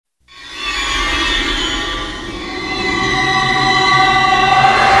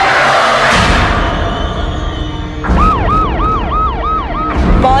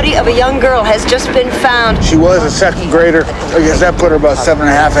a young girl has just been found. She was a second grader. I guess that put her about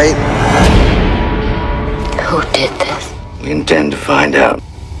 7.5, 8. Who did this? We intend to find out.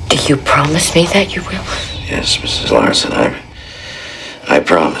 Do you promise me that you will? Yes, Mrs. Larson, I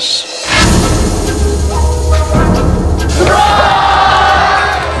promise.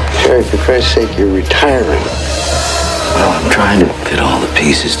 Jerry, for Christ's sake, you're retiring. Well, I'm trying to fit all the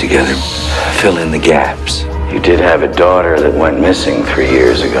pieces together, fill in the gaps. You did have a daughter that went missing 3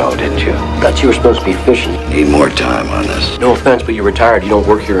 years ago, didn't you? Thought you were supposed to be fishing. Need more time on this. No offense, but you're retired. You don't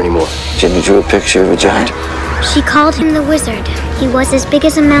work here anymore. Jimmy drew a picture of a giant. She called him the wizard. He was as big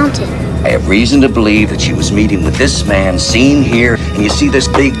as a mountain. I have reason to believe that she was meeting with this man seen here, and you see this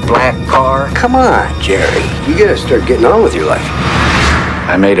big black car? Come on, Jerry. You gotta start getting on with your life.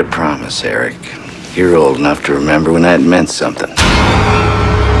 I made a promise, Eric. You're old enough to remember when that meant something.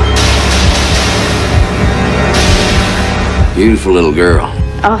 Beautiful little girl.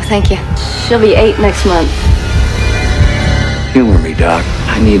 Oh, thank you. She'll be 8 next month. Humor me, Doc.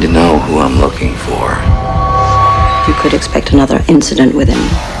 I need to know who I'm looking for. You could expect another incident within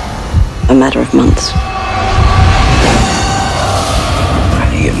a matter of months. I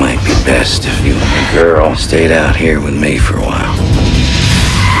think it might be best if you and the girl stayed out here with me for a while.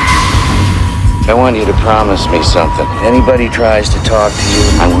 I want you to promise me something. Anybody tries to talk to you,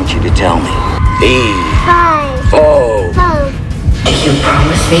 I want you to tell me. Oh. Do you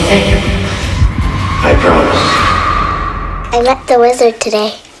promise me that you will? I promise. I met the wizard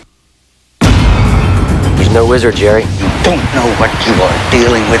today. He's no wizard, Jerry. You don't know what you are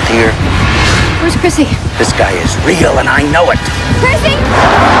dealing with here. Where's Chrissy? This guy is real, and I know it. Chrissy!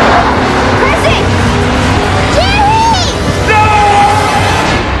 Chrissy!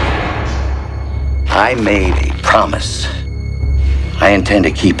 I made a promise. I intend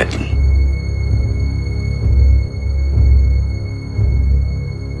to keep it.